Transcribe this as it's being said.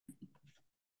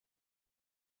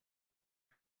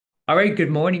All right,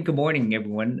 good morning,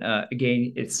 everyone.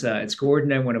 Again, it's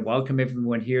Gordon. I want to welcome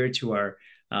everyone here to our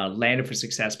Landed for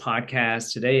Success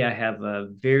podcast. Today, I have a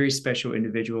very special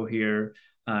individual here.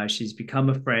 She's become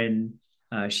a friend.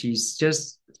 She's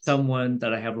just someone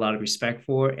that I have a lot of respect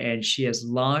for, and she has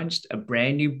launched a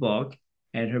brand new book,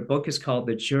 and her book is called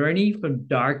 "The Journey from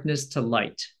Darkness to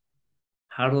Light: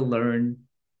 How to Learn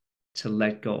to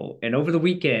Let Go." And over the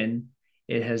weekend,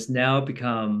 it has now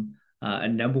become a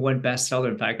number one bestseller.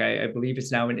 In fact, I believe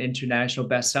it's now an international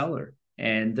bestseller.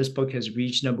 And this book has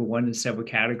reached number one in several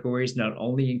categories, not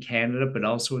only in Canada, but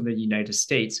also in the United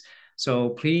States. So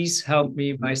please help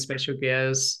me, my special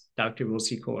guest, Dr.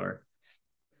 Rosie Kaur.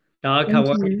 Doc, how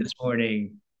Thank are you you. this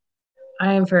morning?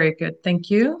 I am very good.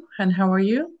 Thank you. And how are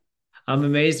you? I'm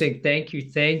amazing. Thank you.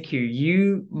 Thank you.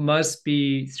 You must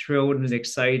be thrilled and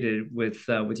excited with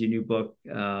your new book,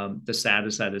 The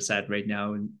Status that it's at right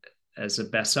now as a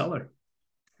bestseller.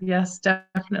 Yes,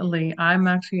 definitely. I'm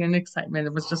actually in excitement.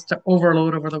 It was just an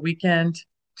overload over the weekend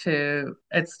to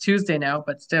it's Tuesday now,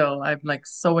 but still, I'm like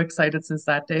so excited since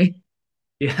that day.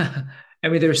 Yeah. I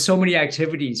mean, there's so many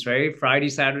activities, right? Friday,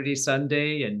 Saturday,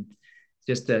 Sunday, and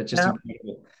just Yeah.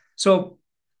 incredible. So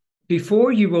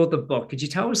before you wrote the book, could you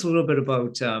tell us a little bit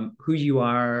about who you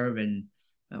are and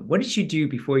what did you do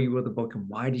before you wrote the book and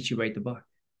why did you write the book?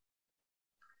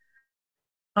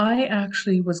 I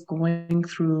actually was going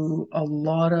through a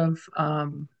lot of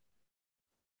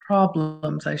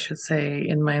problems, I should say,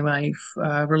 in my life,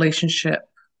 relationship,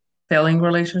 failing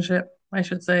relationship, I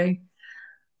should say,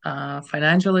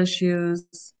 financial issues,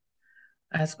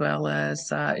 as well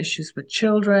as issues with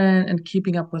children and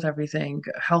keeping up with everything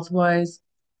health-wise,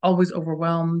 always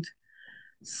overwhelmed.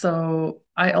 So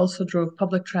I also drove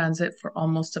public transit for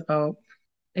almost about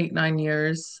 8, 9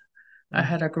 years. I Wow.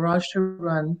 had a garage to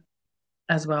run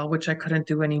as well, which I couldn't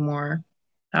do anymore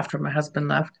after my husband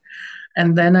left.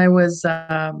 And then I was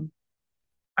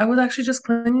actually just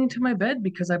clinging to my bed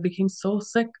because I became so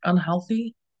sick,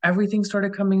 unhealthy. Everything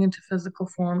started coming into physical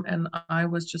form, and I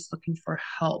was just looking for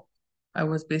help. I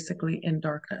was basically in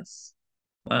darkness.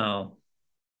 Wow.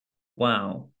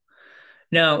 Wow.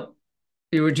 Now,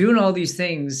 you were doing all these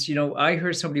things. I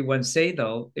heard somebody once say,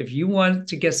 though, if you want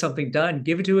to get something done,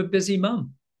 give it to a busy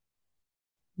mom.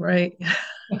 Right.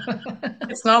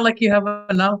 It's not like you have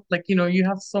enough, like, you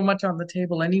have so much on the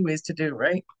table anyways to do,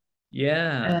 right?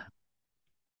 And,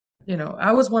 Yeah.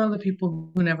 I was one of the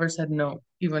people who never said no.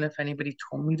 Even if anybody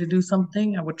told me to do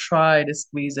something, I would try to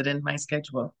squeeze it in my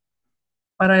schedule.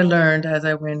 But I learned as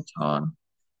I went on.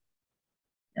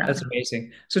 That's Yeah.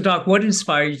 amazing. So, Doc, what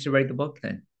inspired you to write the book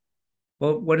then?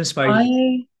 What inspired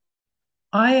you?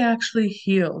 I I actually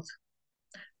healed.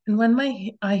 And when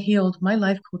I healed, my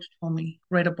life coach told me,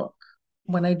 write a book.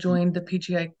 When I joined the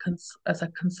PGI as a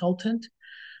consultant,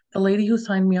 the lady who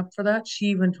signed me up for that, she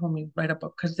even told me write a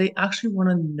book because they actually want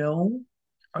to know,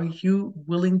 are you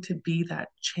willing to be that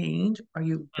change? Are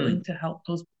you willing Hmm. to help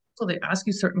those people? So they ask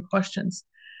you certain questions.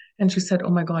 And she said,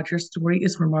 oh my God, your story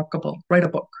is remarkable. Write a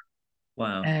book.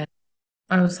 Wow. And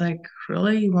I was like,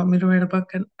 really? You want me to write a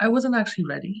book? And I wasn't actually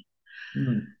ready.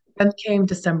 Hmm. Then came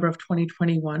December of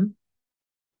 2021.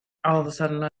 All of a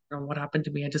sudden, I don't know what happened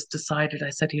to me. I just decided, I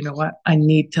said, you know what? I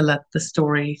need to let the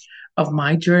story of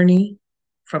my journey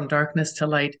from darkness to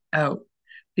light out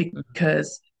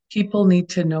because people need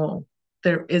to know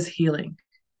there is healing.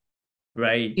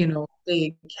 Right.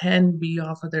 They can be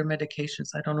off of their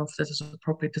medications. I don't know if this is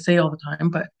appropriate to say all the time,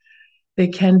 but they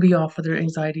can be off of their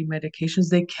anxiety medications.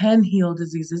 They can heal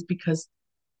diseases because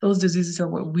those diseases are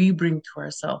what we bring to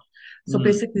ourselves. So Hmm.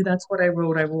 basically, that's what I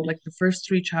wrote. I wrote like the first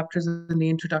three chapters in the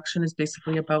introduction is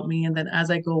basically about me. And then as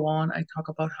I go on, I talk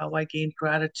about how I gained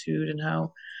gratitude and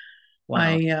how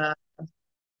Wow.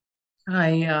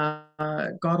 I uh,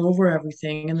 got over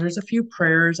everything. And there's a few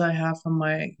prayers I have from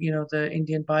the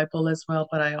Indian Bible as well,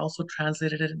 but I also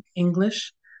translated it in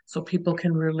English so people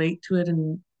can relate to it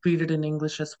and read it in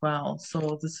English as well.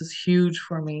 So this is huge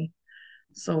for me.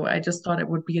 So I just thought it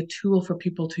would be a tool for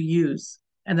people to use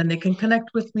and then they can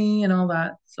connect with me and all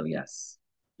that. So yes,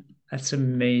 That's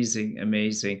amazing.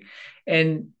 Amazing.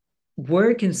 And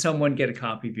where can someone get a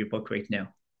copy of your book right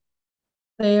now?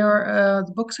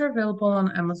 the books are available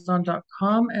on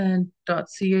Amazon.com and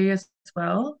 .ca as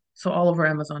well. So all over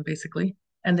Amazon basically.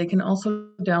 And they can also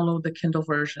download the Kindle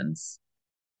versions.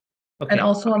 And Okay.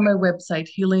 also on my website,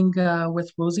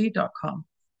 healingwithrosie.com.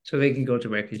 So they can go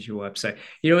directly to your website.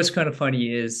 What's kind of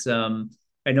funny is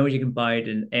I know you can buy it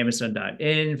in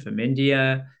Amazon.in from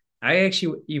India. I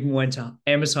actually even went to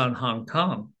Amazon Hong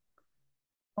Kong.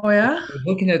 Oh yeah? I was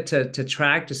looking at to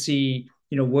track to see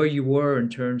where you were in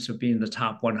terms of being the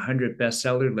top 100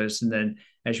 bestseller list, and then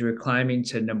as you were climbing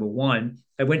to number one,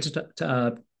 I went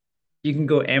to you can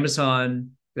go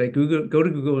Amazon, like Google, go to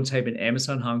Google and type in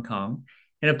Amazon Hong Kong,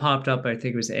 and it popped up. I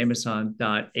think it was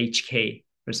Amazon.hk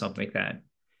or something like that.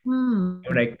 When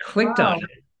Hmm. I clicked on Wow.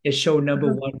 it, it showed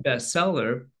number one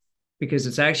bestseller because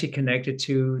it's actually connected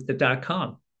to the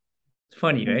 .com. It's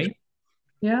funny, right?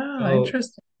 Yeah, So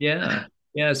interesting. yeah,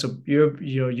 yeah. So you're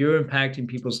impacting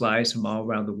people's lives from all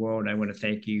around the world. And I want to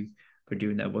thank you for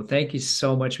doing that. Well, thank you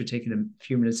so much for taking a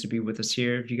few minutes to be with us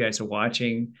here. If you guys are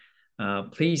watching,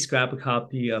 please grab a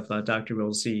copy of Dr.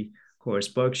 Rosie Course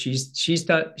book. She's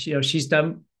done, she's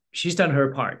done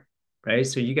her part, right?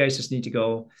 So you guys just need to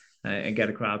go and get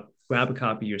a grab a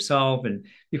copy yourself. And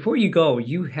before you go,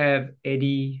 you have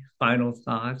any final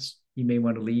thoughts you may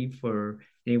want to leave for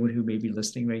anyone who may be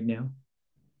listening right now?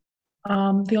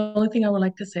 The only thing I would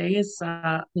like to say is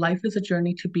life is a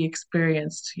journey to be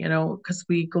experienced, because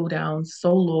we go down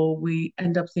so low, we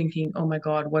end up thinking, oh my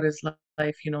God, what is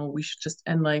life? We should just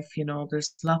end life,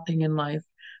 there's nothing in life.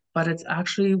 But it's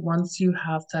actually once you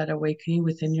have that awakening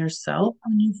within yourself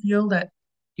and you feel that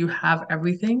you have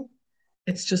everything,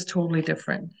 it's just totally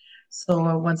different.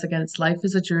 So once again, it's life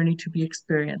is a journey to be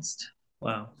experienced.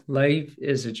 Wow. Life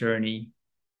is a journey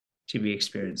to be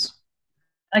experienced.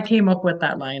 I came up with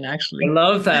that line I actually.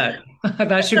 love that.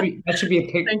 That should be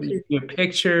Thank you. your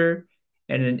picture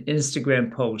and an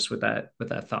Instagram post with that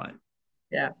thought.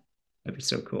 Yeah. That'd be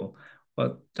so cool.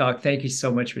 Well, Doc, thank you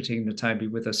so much for taking the time to be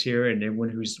with us here. And everyone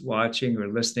who's watching or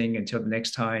listening, until the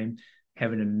next time,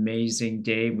 have an amazing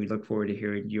day. We look forward to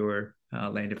hearing your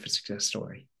Landed for Success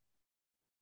story.